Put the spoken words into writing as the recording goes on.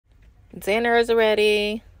Dinner is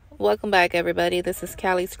ready. Welcome back, everybody. This is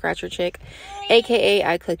Cali Scratcher Chicc, aka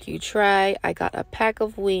iCookUtry. I got a pack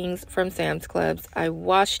of wings from Sam's Clubs. I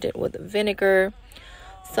washed it with vinegar,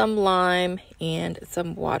 some lime, and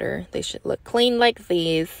some water. They should look clean like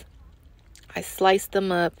these. I sliced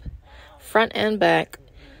them up front and back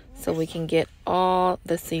so we can get all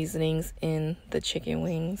the seasonings in the chicken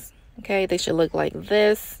wings. Okay, they should look like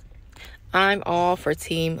this. I'm all for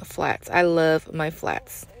team flats. I love my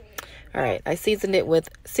flats. All right, I seasoned it with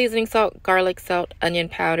seasoning salt, garlic salt, onion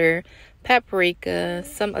powder, paprika,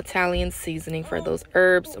 some Italian seasoning for those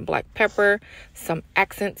herbs, black pepper, some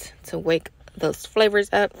accent to wake those flavors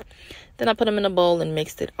up. Then I put them in a bowl and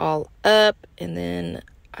mixed it all up. And then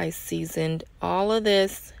I seasoned all of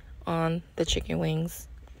this on the chicken wings.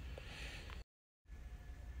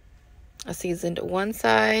 I seasoned one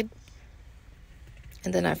side,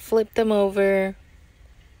 and then I flipped them over.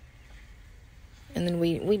 And then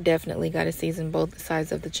we definitely got to season both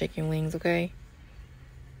sides of the chicken wings, okay?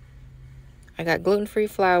 I got gluten-free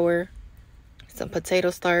flour, some potato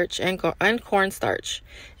starch, and cornstarch.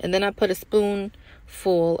 And then I put a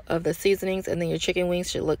spoonful of the seasonings, and then your chicken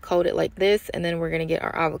wings should look coated like this. And then we're going to get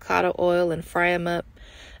our avocado oil and fry them up.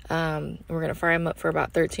 We're going to fry them up for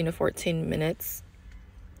about 13 to 14 minutes.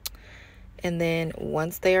 And then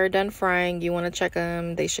once they are done frying, you want to check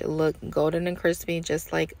them. They should look golden and crispy,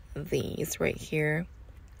 just like these right here.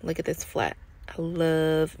 Look at this flat. I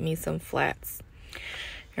love me some flats.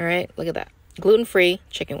 All right, look at that. Gluten-free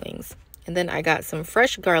chicken wings. And then I got some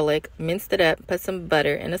fresh garlic, minced it up, put some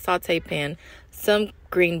butter in a saute pan, some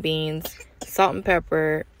green beans, salt and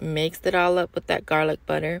pepper, mixed it all up with that garlic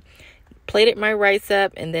butter, plated my rice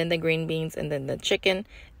up, and then the green beans, and then the chicken.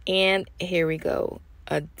 And here we go.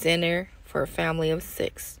 A dinner for a family of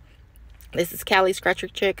 6. This is Cali Scratcher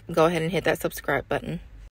Chicc. Go ahead and hit that subscribe button.